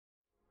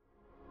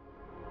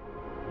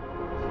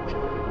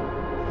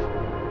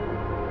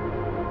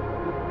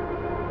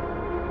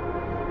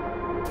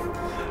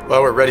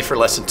Well, we're ready for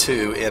lesson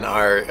 2 in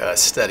our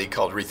study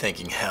called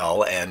Rethinking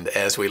Hell, and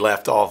as we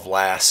left off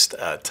last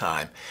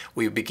time,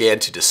 we began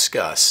to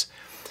discuss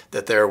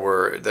that there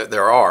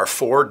are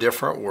 4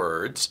 different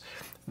words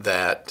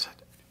that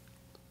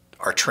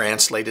are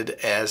translated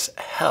as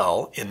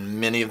hell in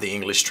many of the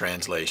English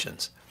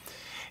translations.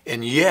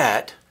 And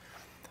yet,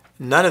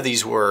 none of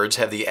these words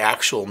have the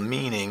actual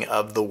meaning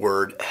of the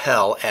word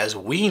hell as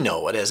we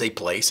know it, as a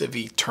place of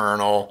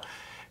eternal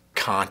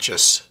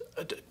conscious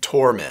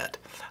torment.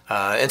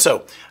 And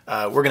so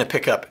we're going to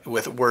pick up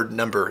with word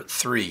number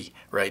 3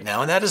 right now,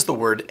 and that is the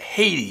word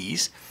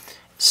Hades.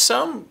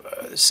 Some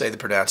say the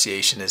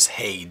pronunciation is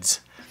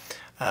Hades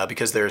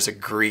because there's a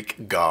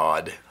Greek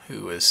god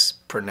who is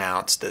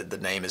pronounced, the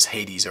name is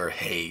Hades or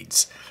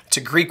Hades. It's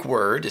a Greek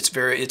word.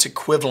 It's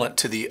equivalent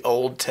to the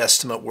Old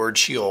Testament word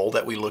Sheol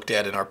that we looked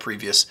at in our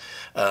previous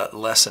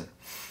lesson.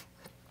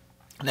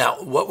 Now,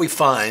 what we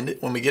find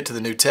when we get to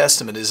the New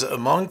Testament is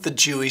among the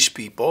Jewish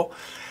people,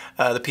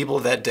 the people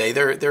of that day,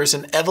 there's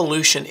an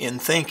evolution in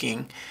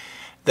thinking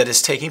that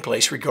is taking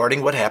place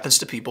regarding what happens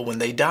to people when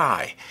they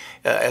die.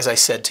 As I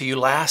said to you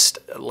last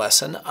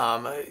lesson,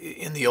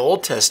 in the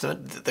Old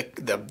Testament,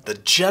 the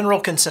general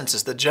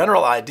consensus, the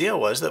general idea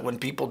was that when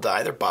people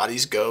die, their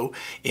bodies go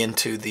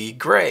into the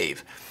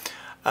grave.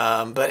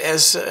 But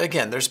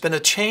again, there's been a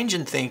change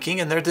in thinking,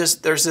 and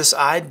there's this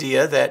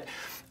idea that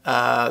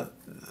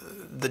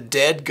the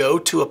dead go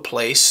to a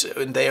place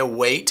and they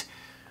await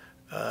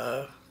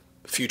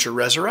future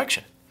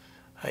resurrection.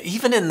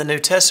 Even in the New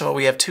Testament,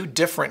 we have 2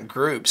 different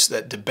groups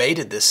that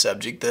debated this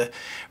subject, the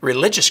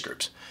religious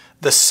groups,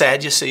 the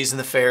Sadducees and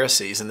the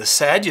Pharisees. And the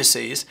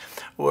Sadducees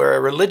were a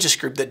religious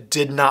group that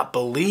did not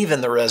believe in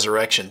the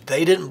resurrection.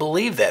 They didn't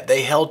believe that.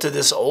 They held to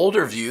this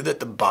older view that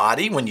the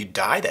body, when you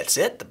die, that's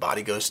it. The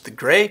body goes to the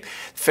grave.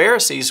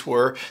 Pharisees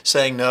were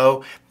saying,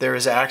 no, there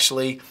is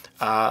actually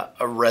a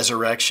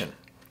resurrection.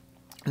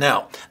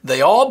 Now,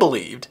 they all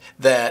believed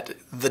that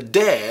the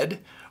dead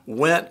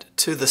went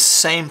to the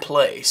same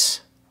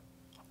place.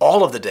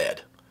 All of the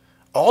dead.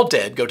 All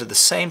dead go to the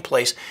same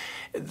place.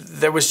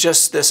 There was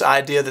just this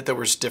idea that there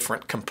was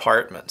different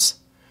compartments.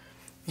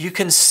 You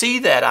can see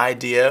that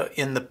idea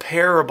in the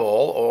parable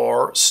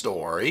or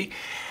story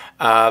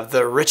of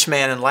the rich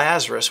man and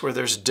Lazarus, where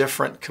there's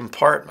different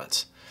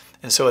compartments.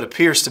 And so it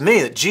appears to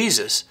me that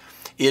Jesus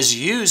is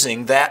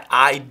using that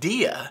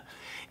idea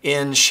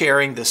in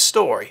sharing this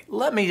story.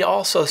 Let me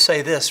also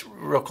say this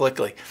real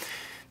quickly.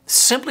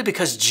 Simply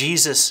because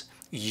Jesus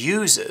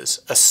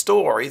uses a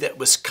story that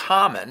was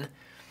common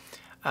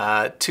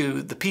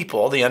to the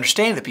people, the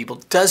understanding of the people,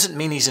 doesn't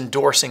mean he's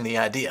endorsing the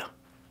idea.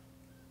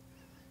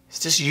 He's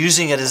just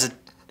using it as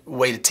a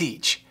way to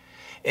teach.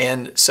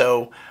 And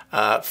so,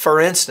 for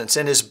instance,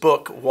 in his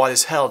book, What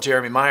is Hell?,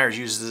 Jeremy Myers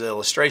uses an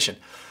illustration.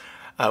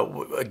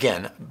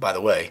 Again, by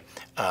the way,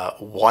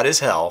 What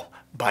is Hell?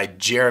 By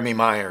Jeremy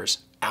Myers,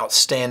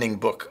 outstanding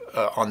book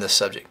on this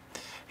subject.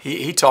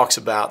 He talks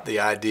about the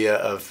idea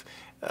of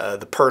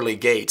the pearly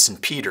gates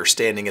and Peter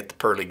standing at the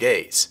pearly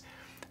gates.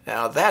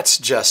 Now that's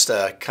just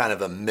a kind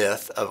of a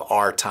myth of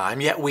our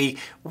time, yet we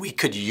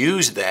could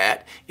use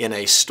that in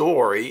a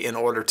story in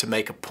order to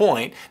make a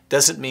point.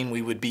 Doesn't mean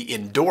we would be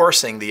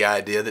endorsing the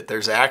idea that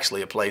there's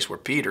actually a place where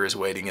Peter is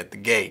waiting at the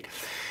gate.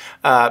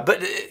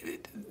 But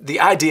the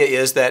idea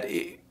is that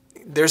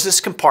there's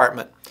this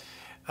compartment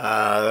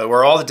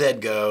where all the dead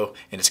go,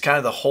 and it's kind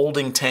of the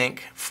holding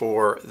tank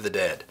for the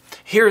dead.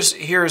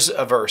 Here's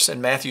a verse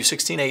in Matthew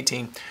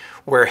 16:18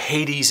 where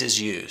Hades is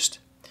used.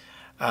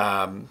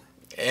 And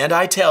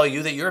I tell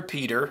you that you're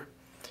Peter,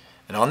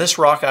 and on this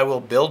rock I will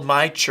build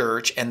my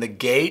church, and the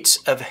gates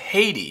of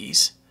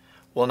Hades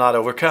will not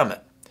overcome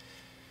it.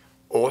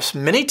 Or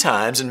many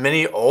times in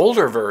many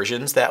older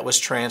versions that was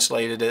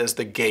translated as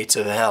the gates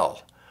of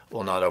hell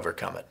will not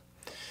overcome it.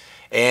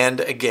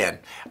 And again,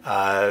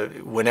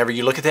 whenever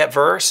you look at that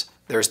verse,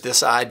 there's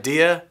this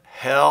idea,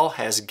 hell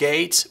has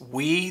gates.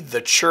 We,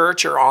 the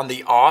church, are on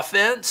the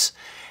offense.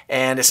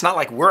 And it's not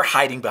like we're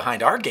hiding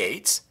behind our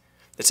gates.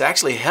 It's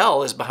actually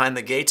hell is behind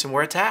the gates and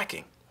we're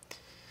attacking.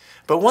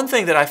 But one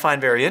thing that I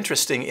find very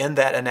interesting in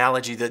that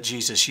analogy that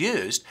Jesus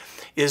used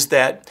is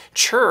that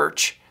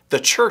the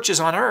church is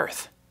on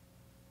earth.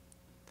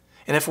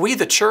 And if we,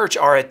 the church,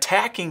 are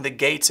attacking the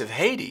gates of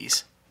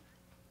Hades,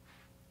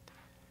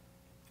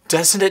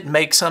 doesn't it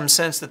make some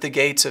sense that the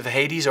gates of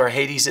Hades or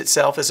Hades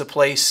itself is a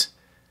place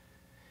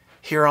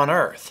here on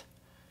earth?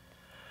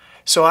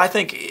 So I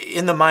think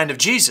in the mind of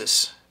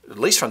Jesus, at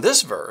least from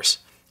this verse,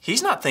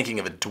 he's not thinking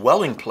of a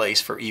dwelling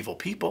place for evil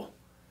people.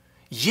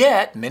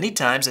 Yet, many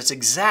times, it's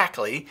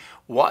exactly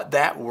what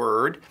that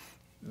word,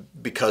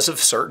 because of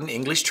certain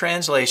English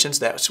translations,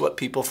 that's what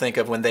people think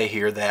of when they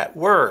hear that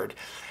word.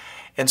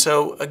 And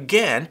so,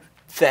 again,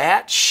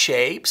 that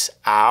shapes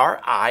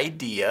our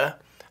idea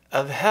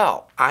of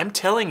hell. I'm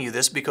telling you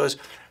this because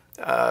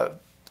the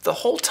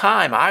whole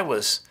time I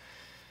was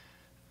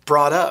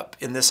brought up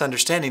in this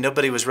understanding,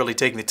 nobody was really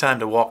taking the time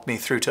to walk me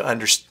through to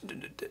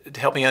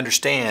help me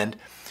understand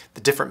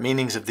the different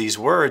meanings of these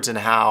words and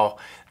how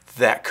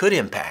that could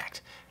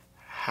impact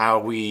how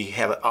we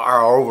have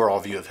our overall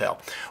view of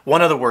hell.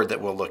 One other word that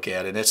we'll look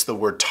at, and it's the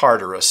word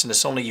Tartarus, and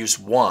it's only used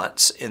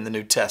once in the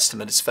New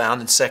Testament. It's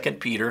found in 2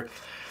 Peter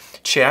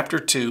chapter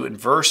 2 and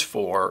verse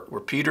 4, where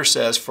Peter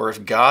says, "For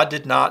if God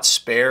did not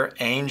spare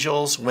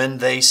angels when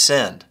they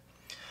sinned,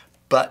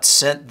 but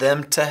sent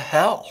them to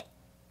hell."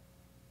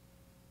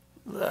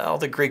 Well,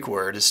 the Greek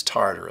word is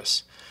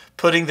Tartarus,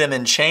 putting them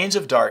in chains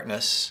of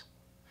darkness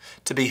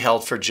to be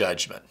held for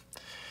judgment.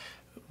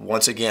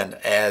 Once again,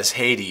 as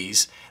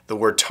Hades, the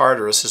word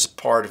Tartarus is a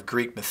part of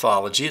Greek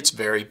mythology. It's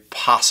very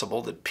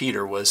possible that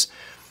Peter was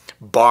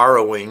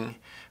borrowing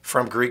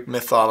from Greek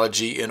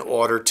mythology in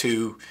order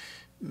to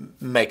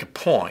make a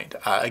point.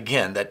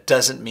 Again, that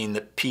doesn't mean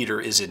that Peter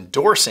is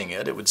endorsing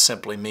it. It would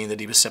simply mean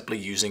that he was simply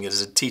using it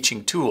as a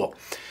teaching tool.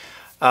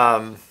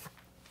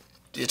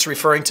 It's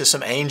referring to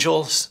some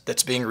angels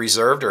that's being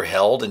reserved or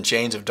held in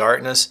chains of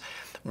darkness.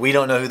 We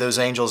don't know who those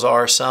angels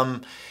are.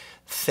 Some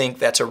think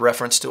that's a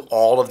reference to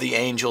all of the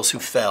angels who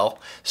fell.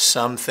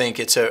 Some think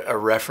it's a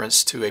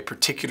reference to a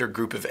particular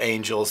group of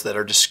angels that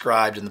are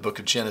described in the book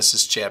of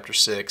Genesis chapter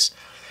 6,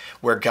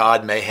 where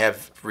God may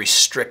have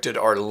restricted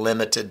or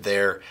limited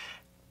their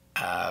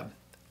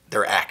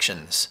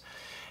actions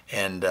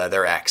and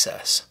their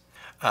access.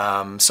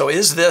 So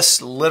is this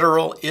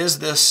literal? Is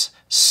this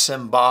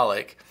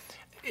symbolic?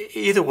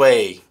 Either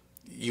way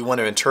you want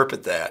to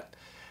interpret that,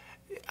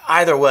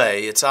 either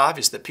way, it's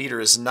obvious that Peter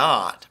is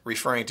not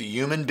referring to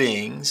human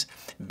beings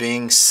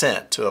being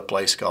sent to a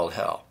place called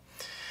hell.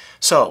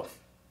 So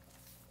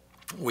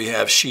we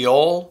have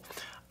Sheol,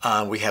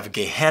 we have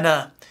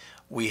Gehenna,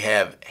 we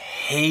have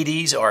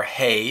Hades or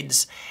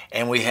Hades,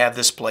 and we have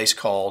this place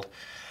called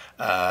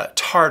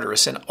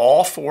Tartarus. And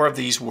all four of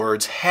these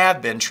words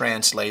have been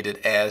translated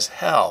as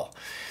hell.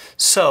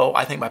 So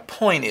I think my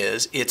point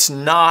is it's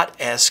not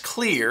as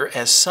clear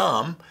as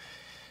some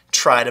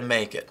try to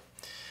make it.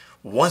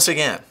 Once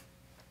again,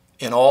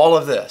 in all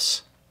of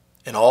this,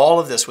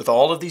 with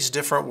all of these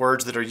different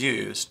words that are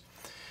used,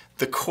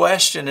 the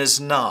question is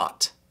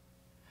not,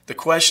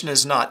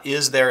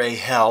 is there a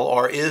hell,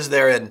 or is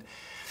there an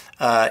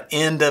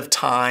end of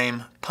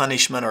time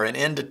punishment or an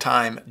end of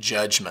time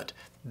judgment?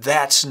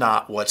 That's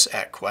not what's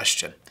at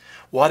question.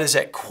 What is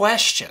at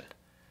question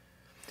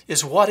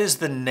is, what is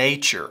the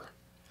nature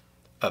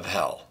of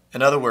hell?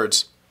 In other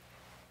words,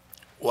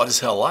 what is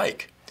hell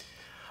like?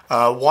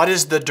 What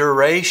is the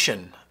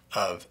duration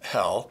of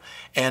hell?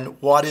 And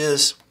what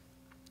is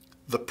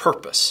the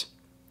purpose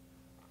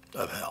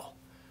of hell?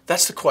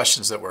 That's the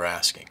questions that we're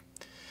asking.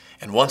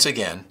 And once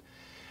again,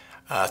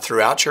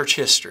 throughout church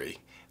history,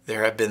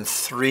 there have been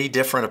three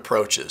different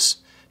approaches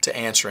to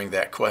answering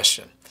that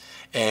question.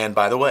 And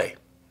by the way,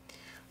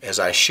 as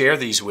I share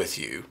these with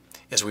you,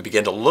 as we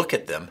begin to look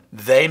at them,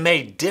 they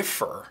may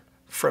differ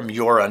from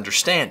your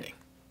understanding.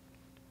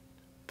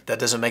 But that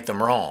doesn't make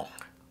them wrong.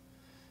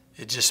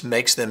 It just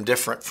makes them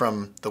different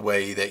from the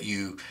way that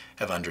you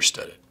have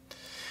understood it.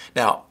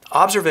 Now,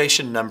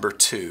 observation number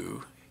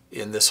 2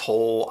 in this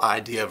whole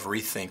idea of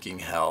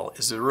rethinking hell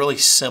is a really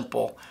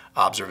simple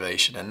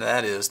observation, and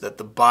that is that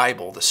the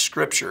Bible, the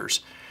Scriptures,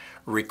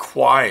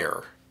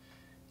 require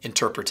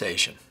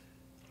interpretation.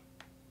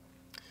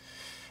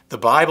 The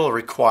Bible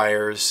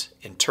requires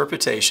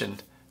interpretation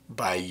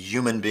by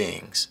human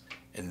beings,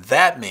 and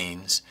that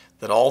means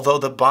that although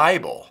the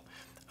Bible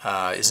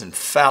is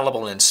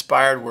infallible and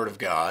inspired Word of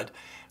God,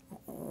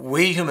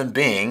 we human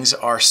beings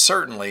are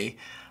certainly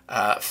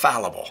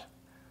fallible.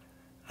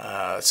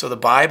 So the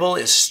Bible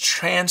is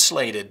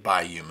translated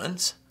by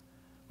humans.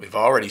 We've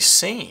already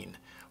seen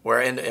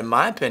where, in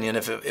my opinion,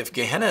 if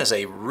Gehenna is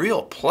a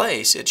real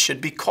place, it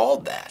should be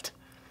called that.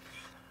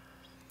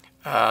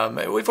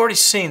 We've already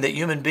seen that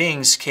human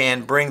beings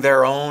can bring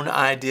their own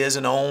ideas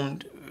and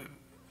own,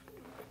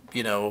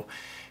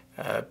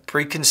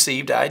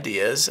 preconceived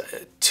ideas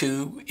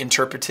to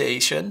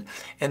interpretation.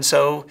 And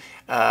so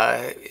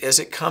as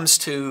it comes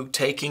to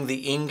taking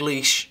the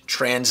English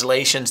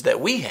translations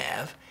that we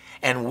have,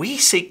 and we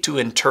seek to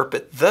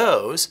interpret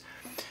those,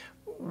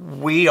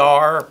 we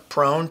are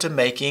prone to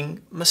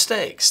making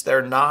mistakes.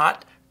 They're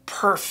not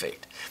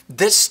perfect.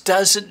 This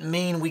doesn't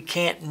mean we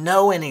can't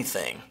know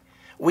anything.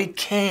 We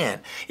can.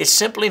 It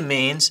simply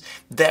means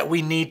that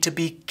we need to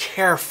be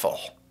careful.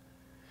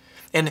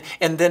 And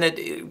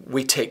then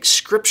we take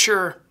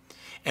Scripture,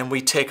 and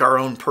we take our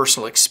own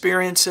personal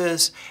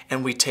experiences,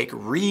 and we take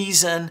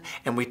reason,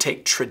 and we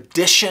take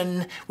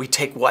tradition, we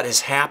take what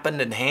has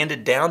happened and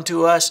handed down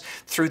to us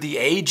through the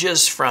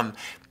ages from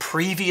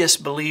previous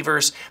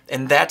believers,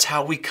 and that's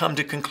how we come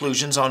to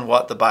conclusions on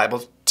what the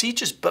Bible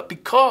teaches. But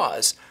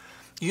because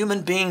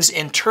human beings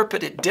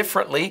interpret it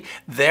differently,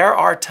 there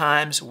are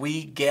times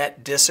we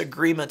get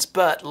disagreements.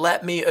 But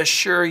let me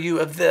assure you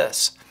of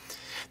this.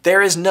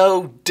 There is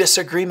no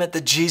disagreement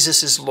that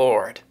Jesus is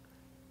Lord.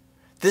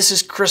 This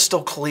is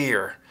crystal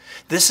clear.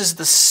 This is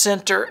the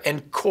center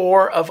and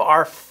core of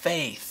our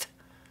faith.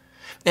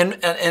 And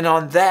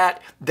on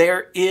that,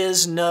 there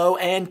is no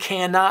and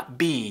cannot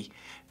be.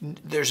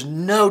 There's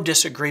no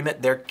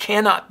disagreement. There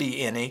cannot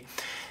be any.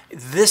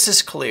 This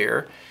is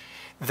clear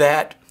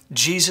that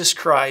Jesus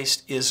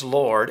Christ is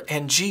Lord,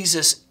 and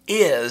Jesus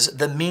is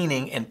the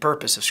meaning and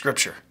purpose of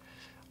Scripture.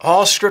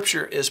 All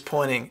Scripture is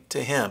pointing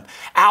to Him.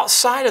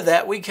 Outside of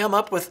that, we come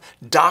up with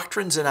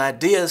doctrines and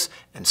ideas,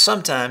 and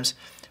sometimes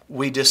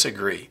we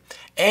disagree.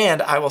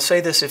 And I will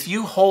say this, if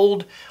you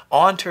hold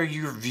onto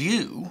your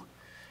view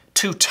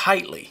too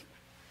tightly,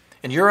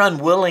 and you're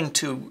unwilling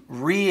to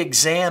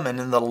re-examine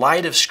in the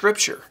light of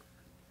Scripture,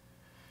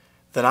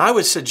 then I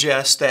would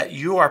suggest that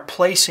you are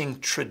placing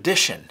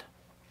tradition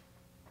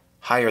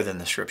higher than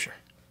the Scripture.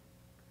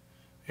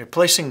 You're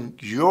placing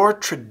your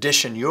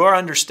tradition, your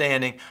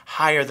understanding,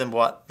 higher than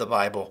what the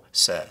Bible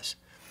says.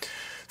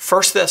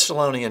 1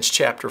 Thessalonians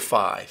chapter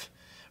 5,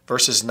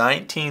 verses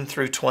 19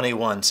 through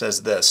 21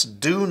 says this,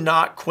 "Do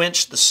not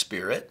quench the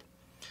Spirit,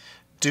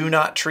 do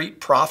not treat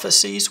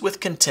prophecies with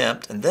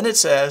contempt." And then it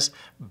says,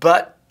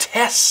 "But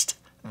test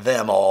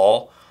them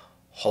all,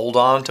 hold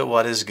on to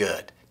what is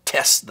good."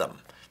 Test them.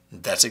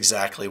 That's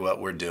exactly what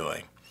we're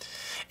doing.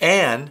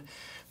 And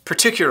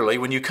particularly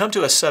when you come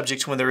to a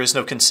subject when there is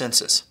no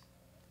consensus,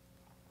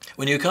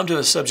 when you come to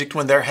a subject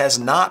when there has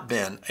not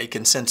been a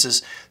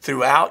consensus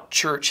throughout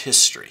church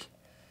history,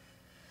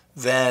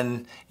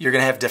 then you're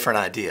going to have different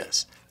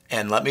ideas.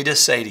 And let me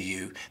just say to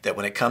you that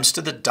when it comes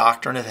to the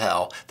doctrine of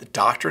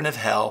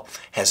hell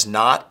has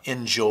not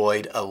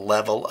enjoyed a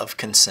level of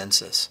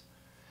consensus.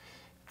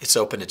 It's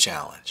open to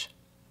challenge.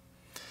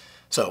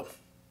 So,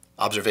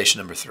 observation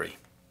number 3.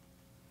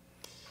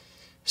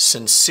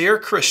 Sincere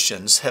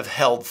Christians have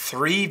held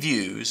 3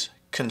 views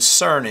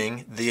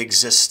concerning the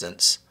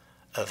existence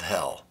of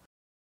hell.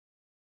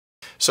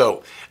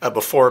 So,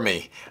 before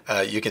me,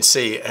 you can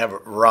see I have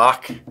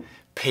rock,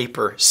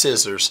 paper,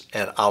 scissors,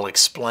 and I'll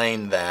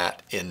explain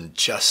that in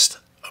just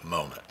a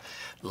moment.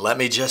 Let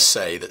me just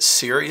say that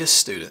serious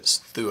students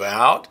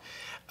throughout,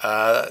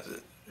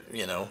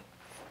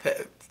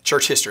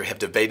 church history have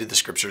debated the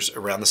Scriptures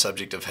around the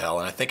subject of hell,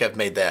 and I think I've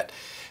made that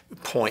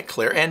point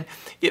clear. And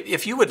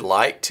if you would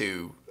like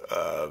to,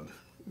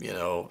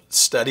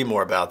 study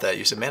more about that,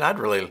 you say, man, I'd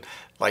really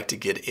like to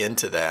get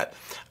into that.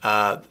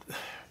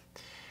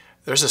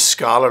 There's a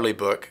scholarly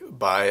book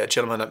by a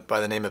gentleman by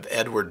the name of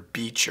Edward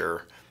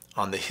Beecher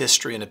on the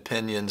history and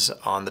opinions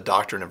on the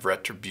doctrine of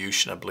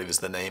retribution, I believe is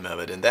the name of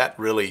it. And that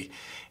really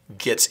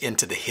gets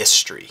into the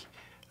history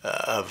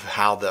of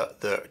how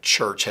the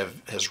church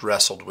has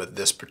wrestled with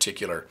this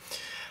particular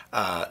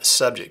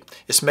subject.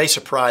 This may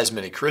surprise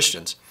many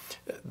Christians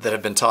that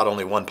have been taught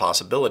only one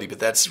possibility, but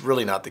that's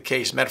really not the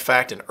case. Matter of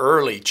fact, in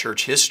early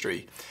church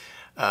history,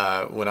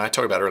 when I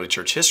talk about early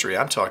church history,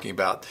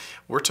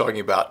 we're talking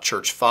about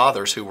church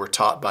fathers who were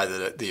taught by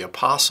the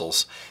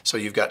apostles. So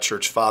you've got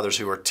church fathers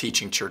who are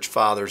teaching church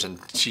fathers and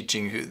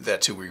teaching,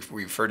 that's who we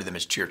refer to them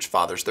as church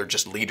fathers. They're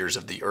just leaders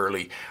of the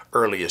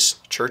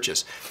earliest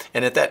churches.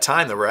 And at that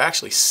time, there were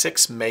actually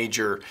 6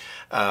 major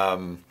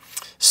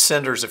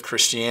centers of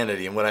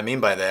Christianity. And what I mean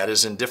by that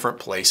is in different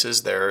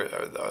places there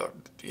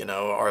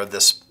are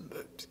this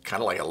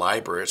kind of like a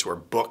library. It's where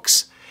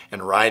books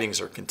and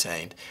writings are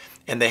contained.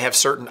 And they have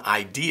certain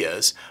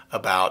ideas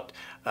about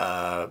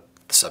the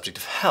subject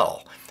of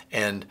hell.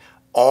 And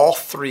all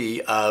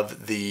 3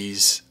 of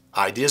these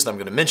ideas that I'm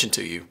going to mention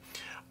to you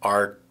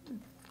are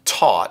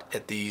taught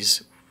at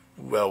these,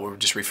 well, we'll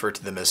just refer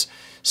to them as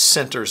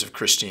centers of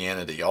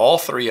Christianity. All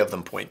 3 of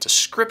them point to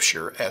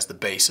Scripture as the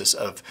basis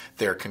of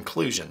their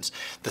conclusions.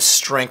 The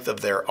strength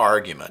of their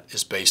argument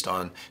is based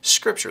on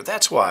Scripture.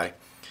 That's why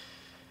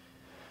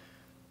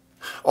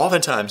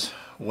oftentimes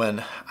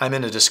when I'm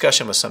in a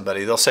discussion with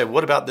somebody, they'll say,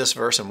 what about this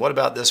verse, and what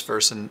about this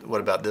verse, and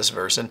what about this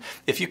verse? And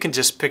if you can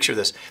just picture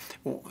this,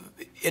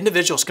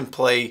 individuals can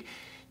play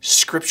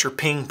Scripture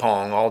ping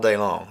pong all day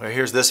long. Or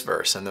here's this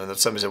verse, and then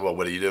somebody said, well,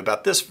 what do you do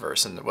about this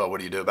verse? And well, what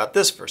do you do about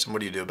this verse? And what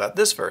do you do about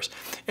this verse?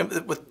 And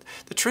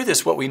the truth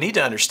is, what we need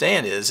to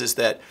understand is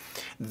that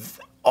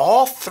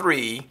all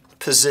 3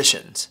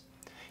 positions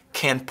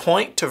can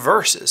point to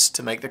verses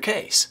to make their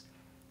case.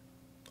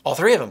 All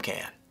 3 of them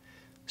can.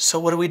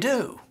 So what do we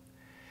do?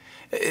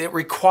 It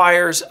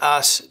requires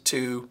us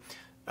to,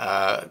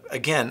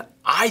 again,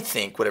 I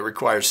think what it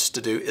requires us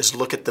to do is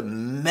look at the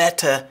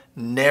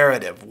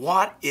meta-narrative.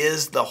 What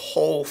is the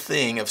whole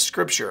thing of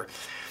Scripture?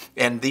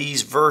 And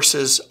these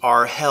verses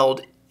are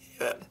held,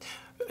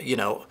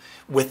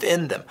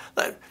 within them.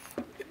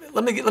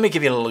 Let me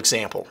give you a little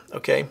example,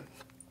 okay?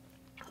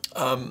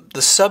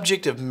 The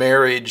subject of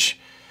marriage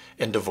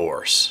and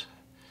divorce.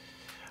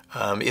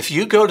 If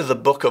you go to the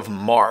book of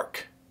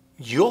Mark,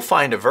 you'll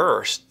find a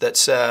verse that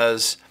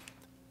says,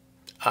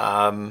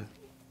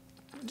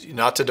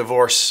 not to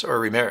divorce or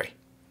remarry.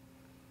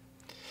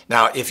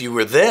 Now, if you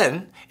were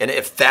then, and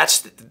if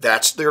that's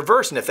their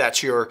verse, and if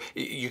that's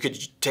you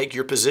could take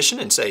your position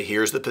and say,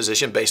 here's the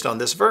position based on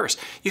this verse.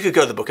 You could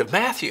go to the book of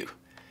Matthew,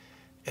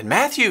 and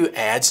Matthew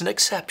adds an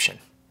exception.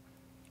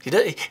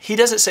 He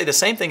doesn't say the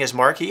same thing as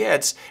Mark. He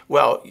adds,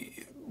 well,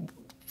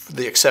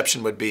 the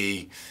exception would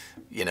be,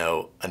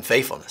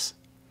 unfaithfulness.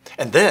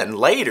 And then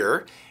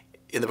later,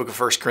 in the book of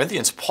 1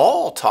 Corinthians,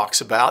 Paul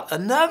talks about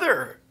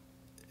another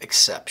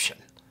exception.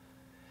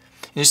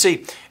 You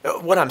see,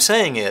 what I'm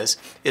saying is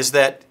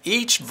that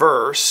each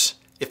verse,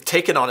 if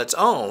taken on its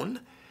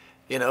own,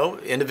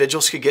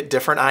 individuals could get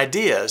different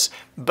ideas.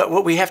 But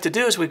what we have to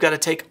do is we've got to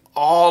take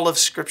all of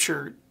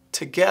Scripture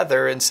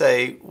together and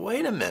say,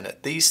 wait a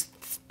minute, these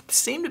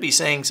seem to be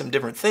saying some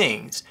different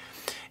things.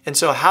 And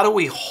so how do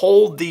we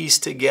hold these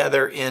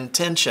together in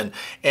tension?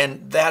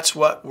 And that's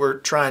what we're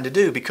trying to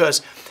do,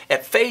 because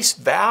at face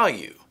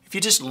value, if you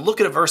just look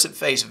at a verse at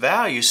face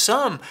value,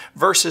 some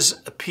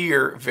verses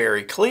appear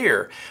very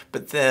clear,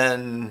 but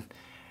then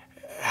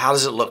how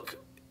does it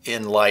look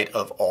in light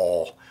of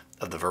all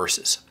of the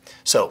verses?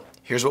 So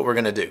here's what we're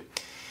going to do.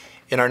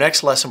 In our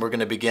next lesson, we're going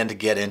to begin to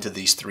get into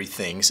these three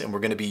things, and we're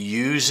going to be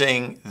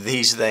using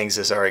these things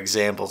as our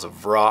examples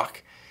of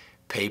rock,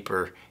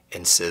 paper,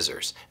 and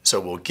scissors. So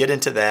we'll get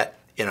into that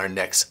in our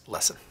next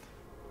lesson.